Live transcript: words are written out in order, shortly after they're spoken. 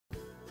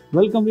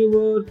Welcome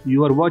viewers,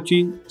 you are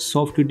watching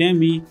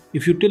Softedemy.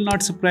 If you till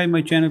not subscribe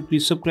my channel,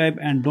 please subscribe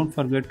and don't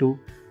forget to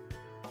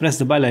press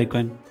the bell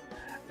icon.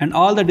 And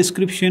all the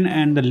description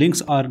and the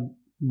links are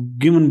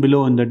given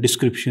below in the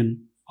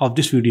description of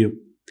this video.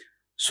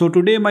 So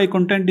today my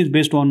content is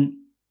based on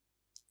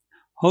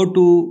how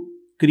to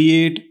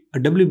create a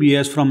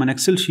WBS from an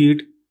Excel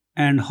sheet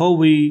and how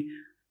we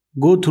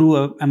go through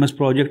a MS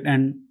project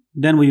and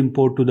then we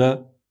import to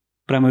the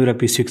Primavera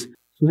P6.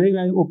 So here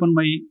I open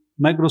my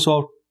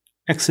Microsoft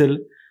Excel.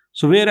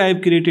 So where I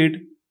have created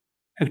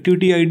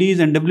activity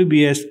IDs and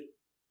WBS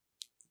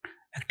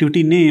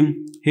activity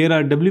name. Here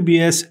are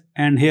WBS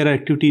and here are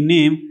activity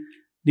name.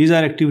 These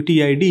are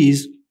activity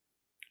IDs.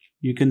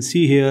 You can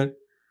see here.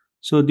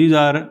 So these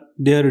are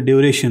their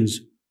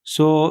durations.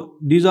 So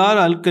these are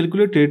all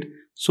calculated.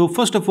 So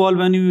first of all,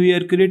 when we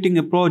are creating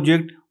a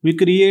project, we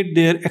create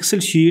their Excel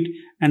sheet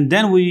and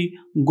then we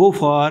go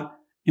for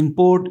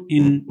import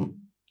in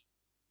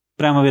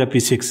Primavera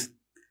P6.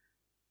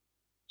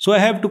 So I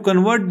have to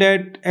convert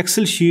that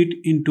Excel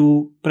sheet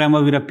into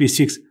Primavera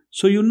P6.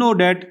 So you know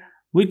that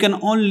we can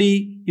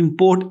only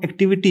import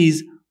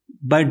activities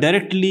by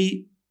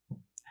directly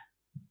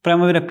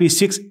Primavera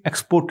P6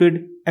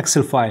 exported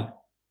Excel file.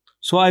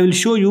 So I will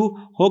show you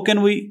how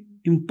can we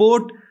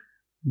import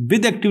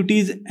with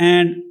activities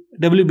and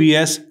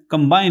WBS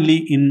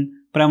combinedly in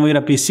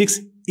Primavera P6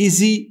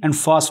 easy and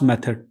fast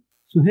method.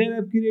 So here I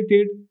have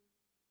created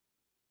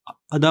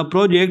the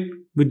project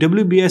with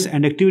WBS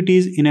and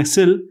activities in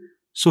Excel.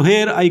 So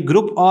here I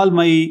group all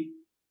my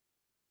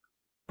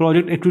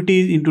project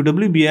activities into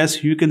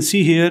WBS. You can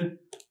see here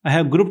I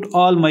have grouped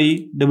all my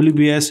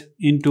WBS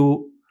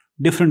into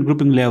different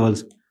grouping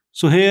levels.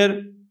 So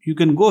here you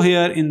can go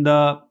here in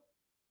the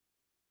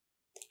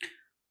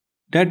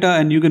data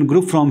and you can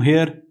group from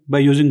here by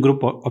using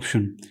group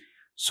option.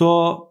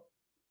 So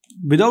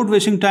without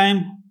wasting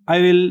time,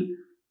 I will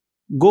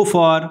go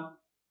for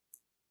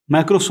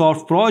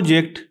Microsoft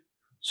project.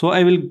 So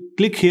I will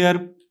click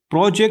here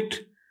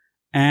project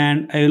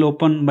and I will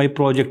open my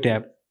project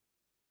tab.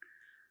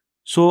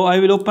 So I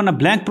will open a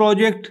blank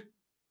project.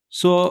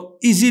 So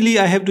easily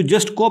I have to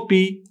just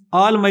copy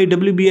all my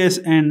WBS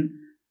and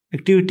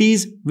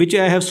activities which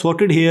I have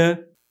sorted here.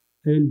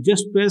 I will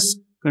just press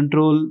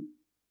Ctrl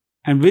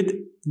and with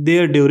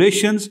their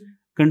durations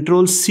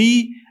Ctrl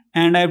C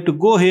and I have to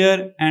go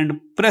here and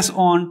press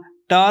on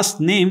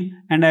task name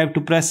and I have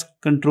to press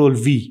Ctrl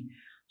V.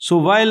 So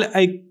while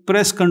I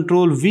press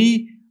Ctrl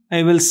V,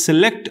 I will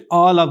select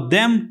all of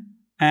them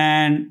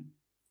and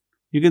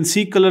you can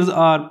see colors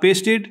are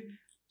pasted.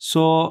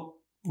 So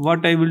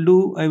what I will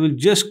do, I will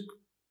just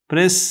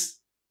press.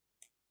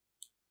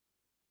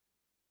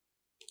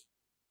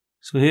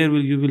 So here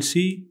you will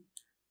see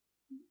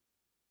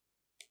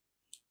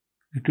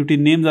activity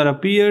names are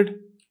appeared.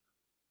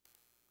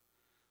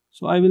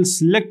 So I will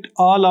select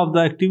all of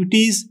the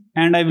activities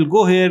and I will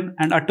go here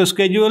and auto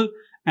schedule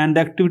and the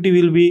activity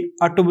will be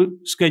auto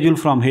scheduled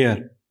from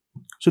here.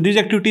 So these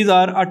activities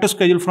are auto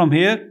scheduled from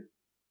here.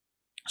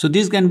 So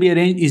these can be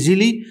arranged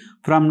easily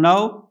from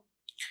now.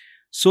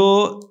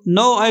 So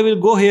now I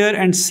will go here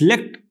and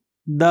select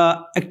the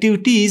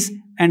activities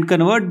and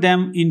convert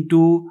them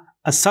into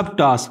a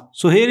subtask.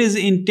 So here is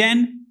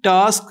intent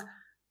task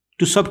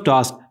to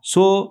subtask.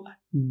 So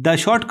the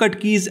shortcut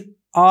keys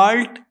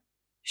Alt,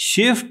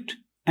 Shift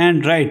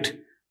and Right.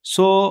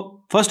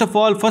 So first of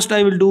all,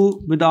 I will do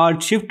with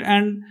Alt, Shift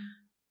and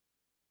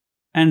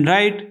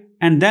Right,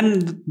 and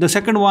then the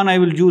second one I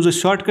will use a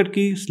shortcut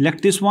key,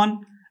 select this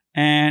one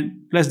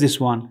and press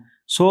this one.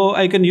 So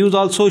I can use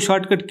also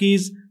shortcut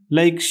keys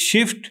like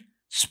Shift,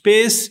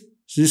 Space,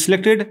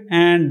 selected,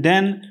 and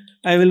then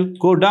I will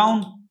go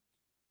down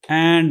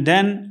and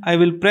then I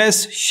will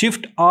press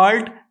Shift,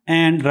 Alt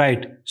and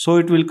Right. So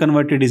it will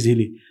convert it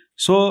easily.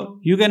 So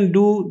you can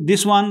do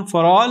this one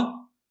for all.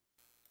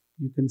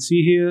 You can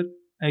see here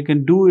I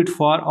can do it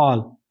for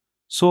all.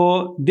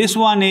 So this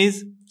one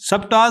is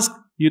subtask.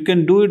 You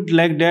can do it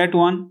like that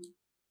one.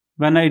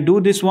 When I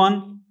do this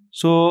one,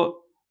 so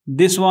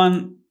this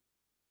one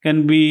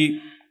can be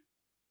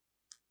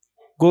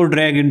go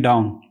drag it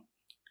down.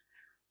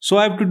 So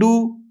I have to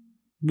do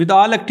with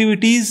all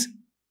activities.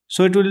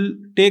 So it will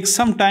take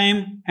some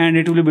time and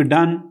it will be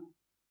done.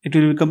 It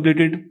will be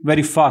completed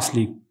very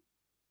fastly.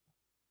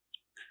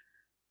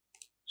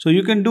 So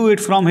you can do it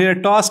from here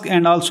task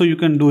and also you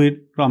can do it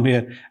from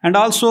here. And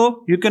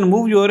also you can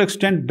move your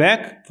extent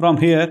back from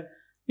here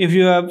if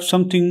you have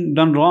something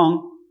done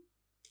wrong.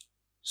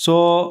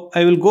 So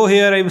I will go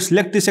here, I will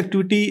select this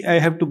activity, I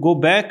have to go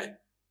back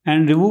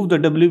and remove the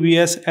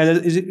WBS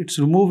as it's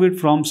remove it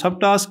from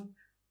subtask,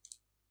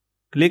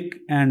 click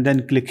and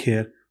then click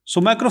here.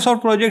 So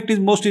Microsoft project is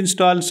most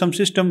installed some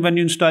system when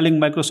you're installing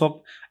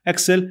Microsoft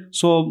Excel.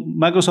 So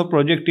Microsoft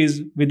project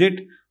is with it.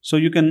 So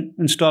you can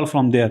install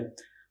from there.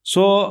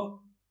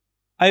 So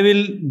I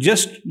will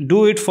just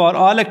do it for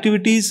all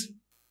activities.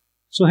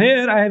 So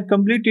here I have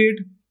completed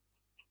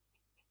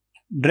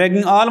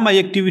dragging all my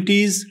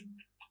activities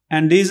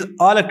and these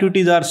all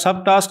activities are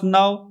subtask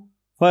now.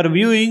 For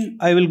viewing,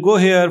 I will go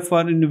here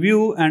for in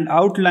view and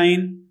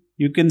outline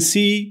you can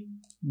see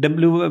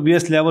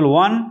WBS level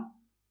 1,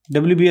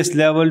 WBS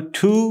level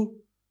 2,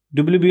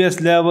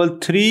 WBS level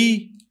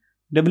 3,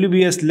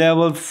 WBS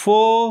level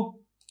 4.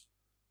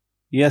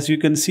 Yes, you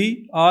can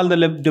see all the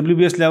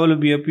WBS level will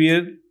be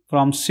appear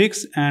from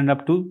 6 and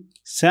up to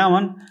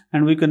 7,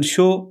 and we can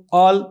show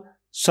all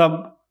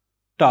sub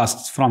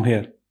tasks from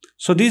here.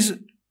 So this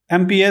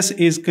MPS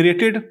is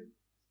created.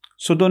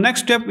 So the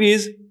next step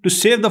is to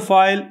save the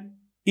file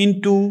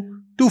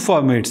into two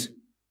formats.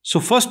 So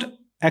first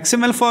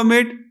XML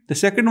format, the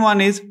second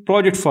one is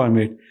project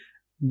format,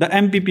 the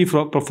MPP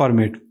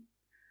format.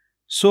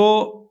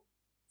 So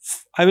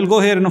I will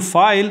go here in a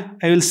file,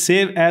 I will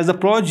save as a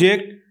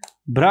project,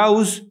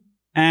 browse,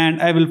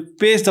 and I will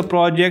paste the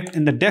project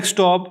in the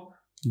desktop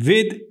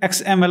with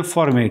XML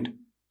format.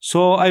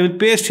 So I will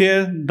paste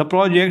here the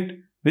project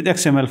with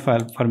XML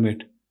file format.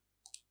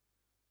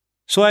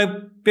 So I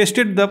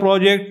pasted the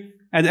project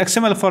as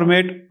XML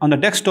format on the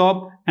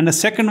desktop, and the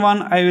second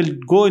one I will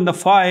go in the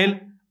file,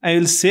 I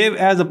will save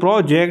as a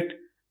project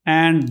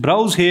and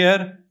browse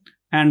here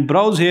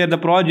the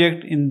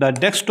project in the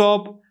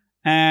desktop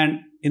and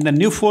in the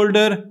new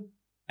folder,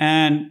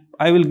 and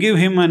I will give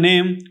him a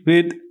name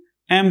with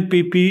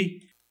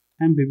MPP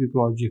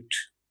project,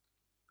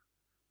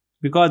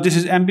 because this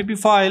is MPP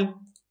file.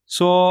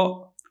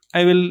 So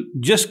I will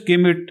just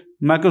give it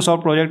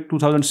Microsoft Project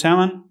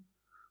 2007.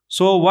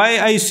 So why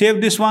I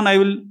save this one, I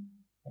will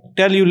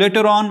tell you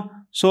later on.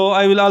 So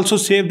I will also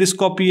save this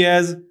copy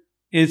as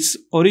its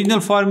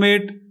original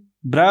format,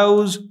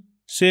 browse,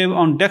 save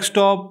on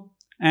desktop,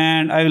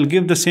 and I will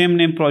give the same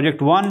name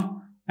project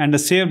 1 and the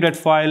save that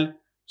file.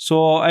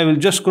 So I will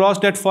just cross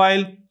that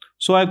file.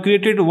 So I've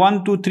created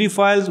 1, 2, 3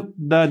 files.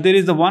 There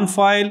is the one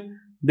file,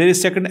 there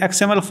is second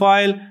XML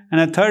file, and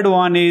the third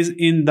one is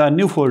in the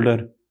new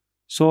folder.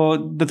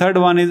 So the third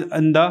one is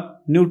in the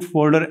new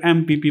folder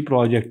MPP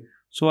project.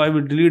 So I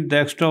will delete the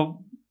extra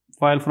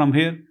file from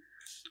here.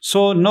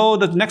 So now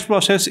the next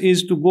process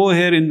is to go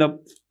here in the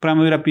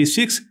Primavera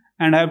P6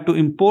 and I have to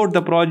import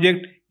the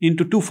project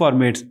into two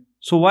formats.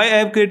 So why I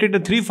have created the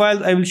 3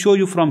 files, I will show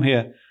you from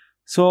here.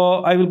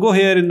 So I will go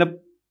here in the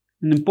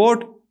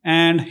import,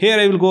 and here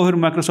I will go here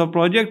Microsoft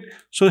project.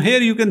 So here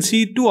you can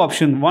see two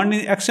options. One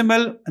is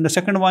XML and the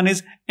second one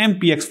is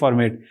MPX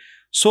format.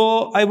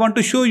 So I want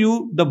to show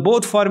you the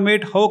both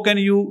format. How can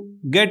you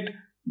get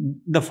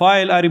the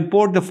file or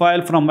import the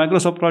file from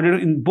Microsoft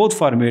project in both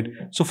format?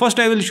 So first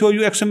I will show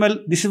you XML.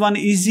 This is one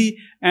easy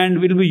and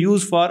will be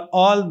used for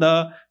all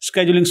the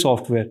scheduling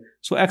software.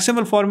 So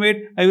XML format,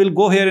 I will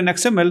go here in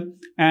XML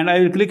and I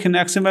will click in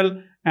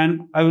XML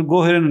and I will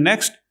go here in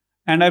next,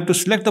 and I have to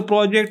select the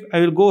project.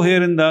 I will go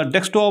here in the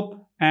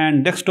desktop,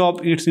 and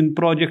desktop it's in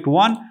project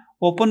 1.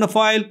 Open the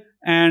file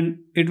and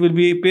it will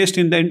be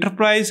pasted in the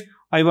enterprise.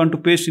 I want to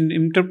paste in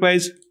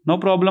enterprise, no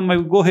problem. I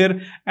will go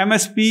here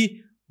MSP.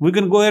 We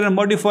can go here and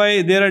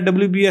modify. There are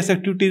WBS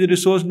activities,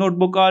 resource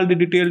notebook, all the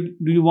detail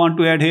do you want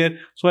to add here.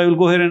 So I will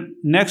go here and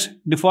next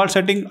default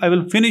setting. I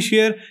will finish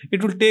here.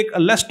 It will take a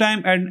less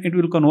time and it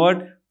will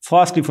convert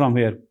fastly from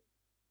here.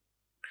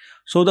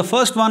 So the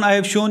first one I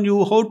have shown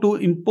you how to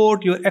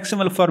import your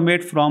XML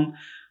format from,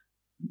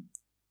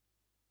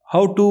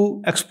 how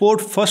to export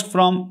first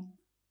from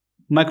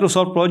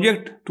Microsoft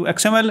project to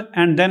XML,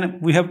 and then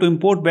we have to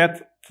import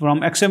back from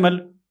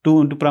XML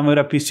into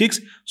Primavera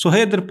P6. So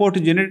here the report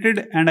is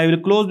generated and I will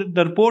close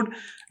the report,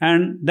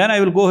 and then I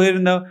will go here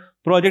in the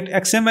project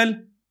XML.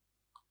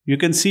 You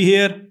can see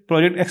here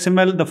project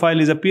XML, the file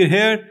is appear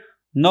here.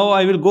 Now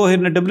I will go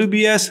here in the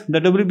WBS. The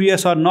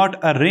WBS are not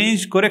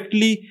arranged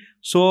correctly.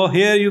 So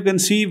here you can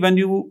see when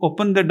you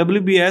open the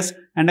WBS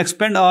and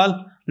expand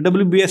all, the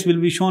WBS will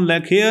be shown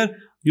like here.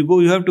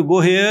 You have to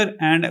go here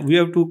and we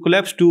have to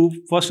collapse to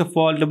first of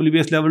all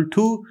WBS level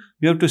 2.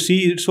 You have to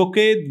see it's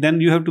okay. Then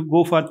you have to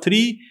go for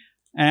 3.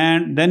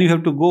 And then you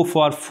have to go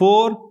for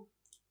 4,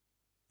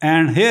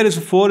 and here is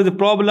 4 is the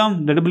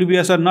problem. The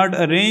WBS are not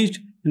arranged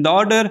in the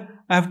order.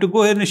 I have to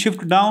go here and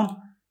shift down,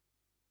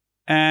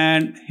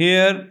 and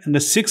here in the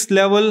 6th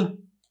level,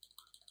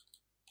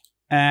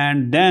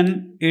 and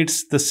then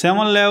it's the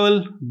 7th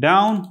level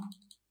down.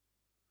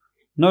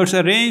 Now it's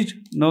arranged.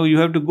 Now you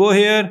have to go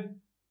here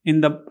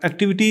in the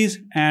activities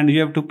and you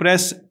have to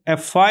press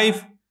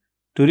F5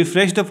 to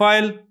refresh the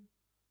file.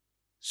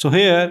 So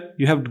here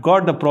you have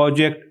got the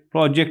project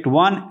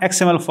 1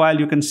 XML file,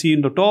 you can see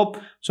in the top.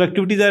 So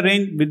activities are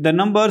arranged with the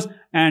numbers,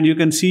 and you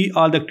can see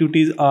all the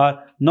activities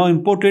are now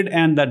imported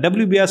and the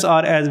WBS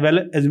are as well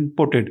as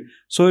imported.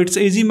 So it's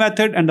easy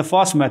method and the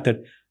fast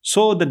method.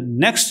 So the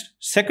next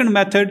second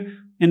method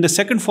in the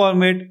second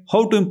format,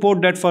 how to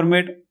import that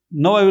format.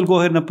 Now I will go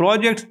here in the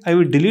project. I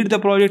will delete the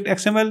project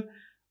XML.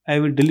 I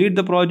will delete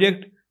the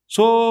project.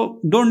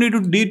 So don't need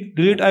to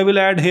delete. I will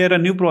add here a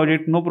new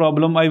project, no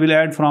problem. I will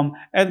add from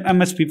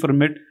MSP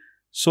format.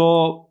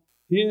 So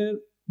here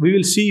we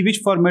will see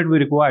which format we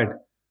required.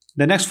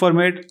 The next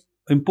format,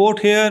 import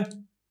here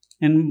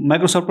in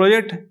Microsoft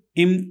project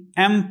in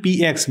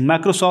MPX,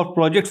 Microsoft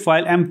project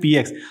file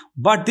MPX.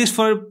 But this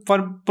for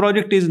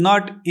project is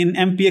not in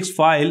MPX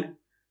file.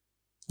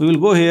 We will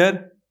go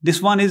here.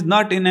 This one is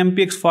not in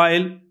MPX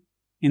file.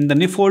 in the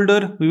new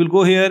folder, we will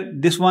go here.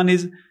 This one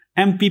is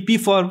MPP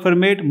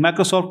format,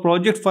 Microsoft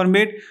project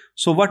format.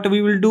 So what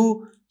we will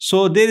do,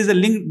 so there is a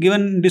link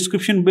given in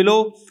description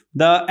below,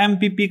 the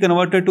MPP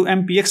converter to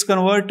MPX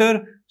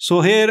converter.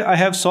 So here I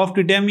have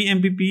Softedemy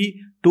MPP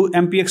to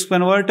MPX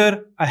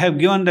converter. I have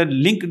given the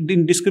link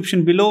in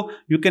description below.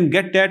 You can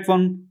get that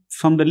one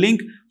from the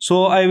link.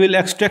 So I will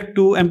extract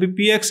to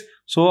MPPX.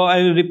 So I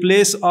will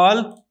replace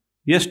all,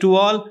 yes to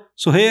all.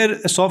 So here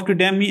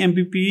Softedemy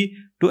MPP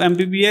to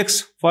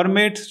MPPX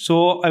format.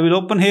 So I will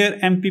open here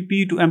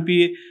MPP to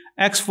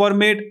MPX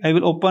format. I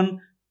will open,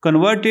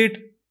 convert it,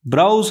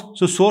 browse.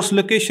 So source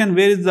location,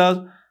 where is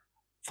the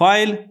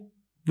file?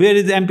 Where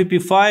is the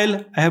MPP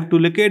file? I have to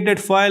locate that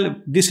file.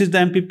 This is the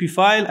MPP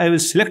file. I will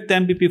select the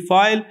MPP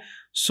file.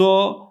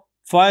 So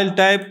file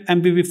type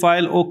MPP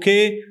file,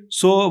 okay.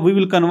 So we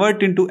will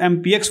convert into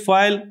MPX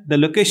file. The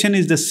location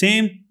is the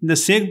same in the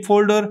same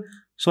folder.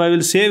 So I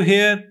will save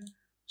here.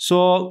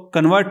 So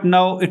convert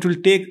now. It will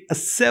take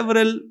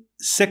several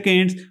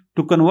seconds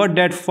to convert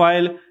that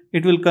file.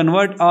 It will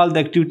convert all the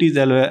activities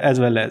as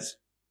well as.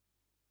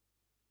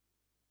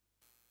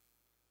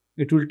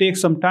 It will take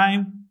some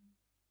time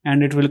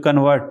and it will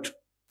convert.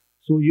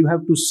 So you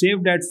have to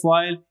save that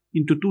file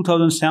into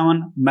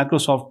 2007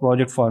 Microsoft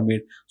project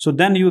format. So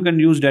then you can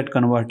use that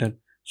converter.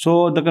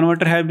 So the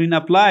converter has been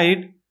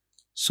applied.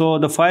 So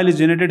the file is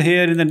generated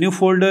here in the new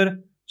folder.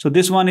 So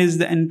this one is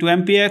into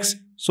MPX.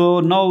 So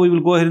now we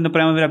will go ahead in the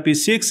Primavera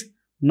P6.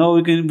 Now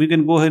we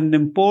can go ahead and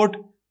import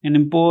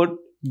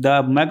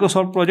the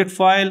Microsoft project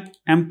file,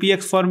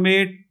 MPX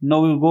format.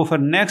 Now we will go for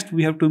next.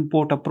 We have to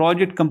import a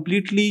project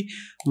completely.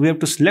 We have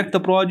to select the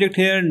project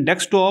here in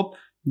desktop.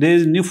 There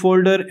is new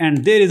folder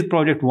and there is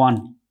project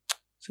 1.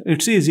 So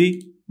it's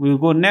easy. We will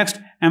go next.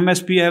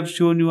 MSP, I have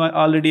shown you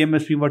already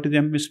MSP. What is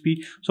MSP?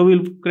 So we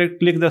will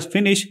click the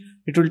finish.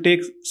 It will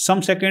take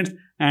some seconds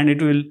and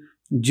it will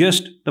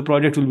just, the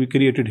project will be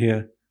created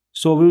here.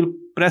 So we will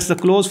press the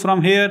close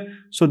from here.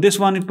 So this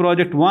one is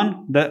project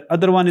 1. The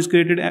other one is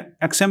created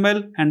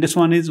XML and this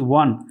one is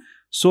 1.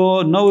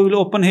 So now we will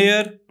open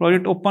here,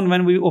 project open.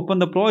 When we open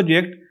the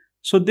project,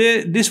 so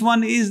this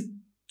one is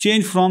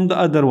changed from the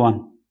other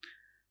one.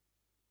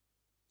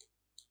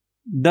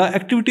 The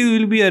activity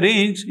will be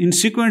arranged in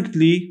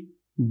sequentially,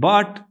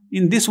 but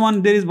in this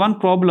one there is one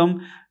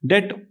problem,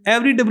 that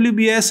every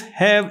WBS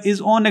have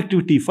its own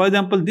activity. For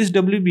example, this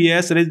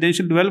WBS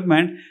residential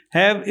development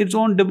have its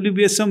own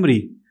WBS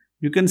summary.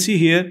 You can see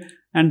here,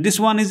 and this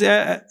one is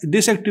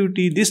this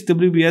activity. This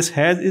WBS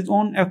has its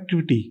own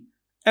activity.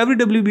 Every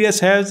WBS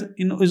has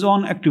its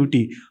own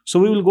activity. So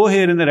we will go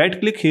here in the right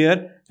click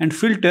here and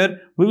filter.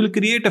 We will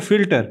create a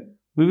filter.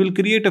 We will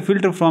create a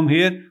filter from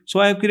here.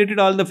 So I have created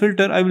all the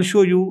filter. I will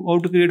show you how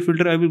to create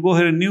filter. I will go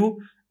here in new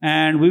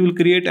and we will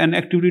create an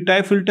activity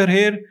type filter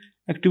here.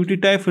 Activity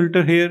type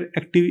filter here.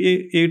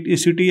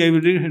 Activity I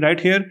will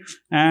write here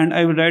and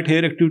I will write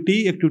here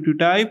activity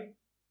type.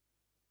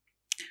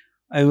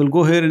 I will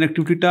go here in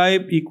activity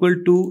type equal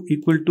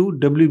to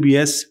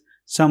WBS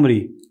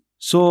summary.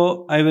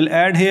 So I will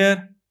add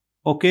here.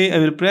 Okay, I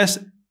will press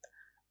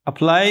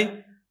apply.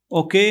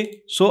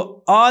 Okay,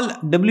 so all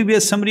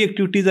WBS summary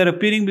activities are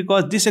appearing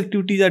because these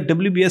activities are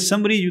WBS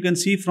summary. You can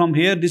see from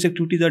here, these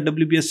activities are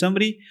WBS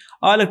summary.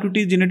 All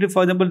activities generated,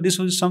 for example, this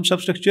was some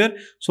substructure.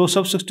 So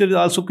substructure is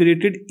also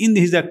created in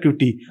his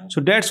activity.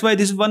 So that's why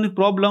this is one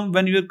problem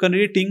when you are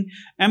creating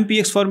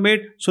MPX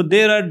format. So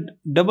there are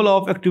double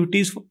of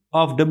activities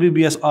of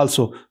WBS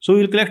also. So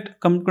we will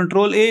select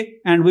Control A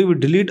and we will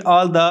delete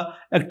all the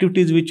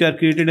activities which are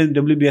created in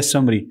WBS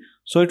summary.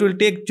 So it will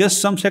take just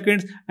some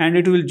seconds and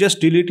it will just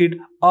delete it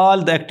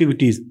all the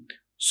activities.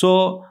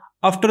 So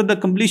after the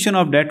completion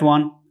of that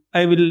one,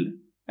 I will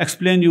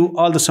explain you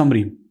all the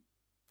summary.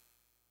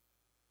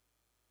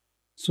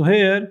 So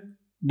here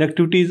the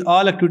activities,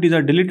 all activities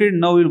are deleted.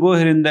 Now we will go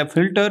here in the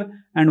filter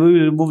and we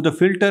will remove the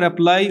filter,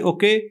 apply,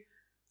 okay.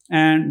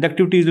 And the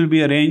activities will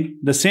be arranged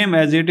the same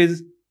as it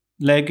is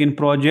like in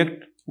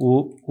project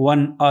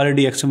 1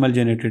 already XML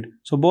generated.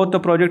 So both the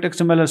project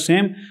XML are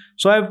same.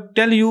 So I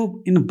tell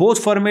you in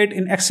both format,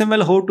 in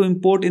XML how to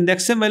import in the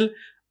XML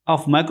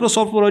of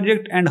Microsoft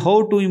project and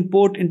how to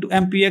import into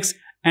MPX,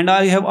 and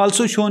I have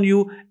also shown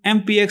you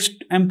MPX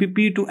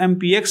MPP to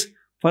MPX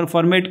for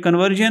format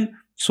conversion.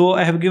 So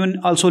I have given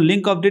also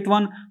link of that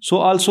one. So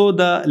also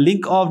the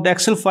link of the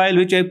Excel file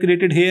which I have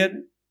created here.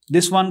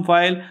 This one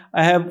file,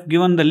 I have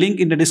given the link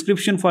in the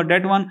description for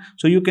that one.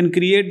 So you can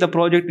create the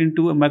project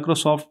into a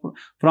Microsoft,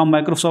 from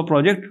Microsoft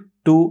project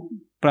to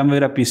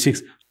Primavera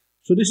P6.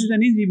 So this is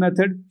an easy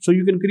method. So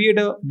you can create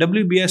a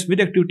WBS with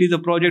activities, a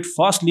project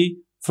fastly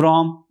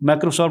from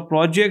Microsoft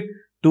project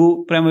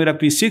to Primavera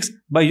P6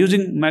 by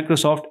using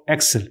Microsoft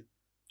Excel.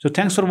 So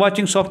thanks for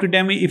watching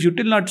Softedemy. If you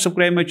did not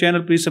subscribe my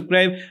channel, please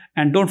subscribe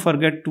and don't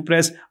forget to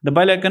press the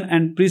bell icon,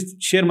 and please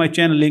share my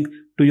channel link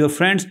to your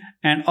friends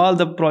and all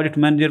the project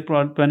manager,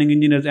 planning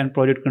engineers and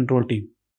project control team.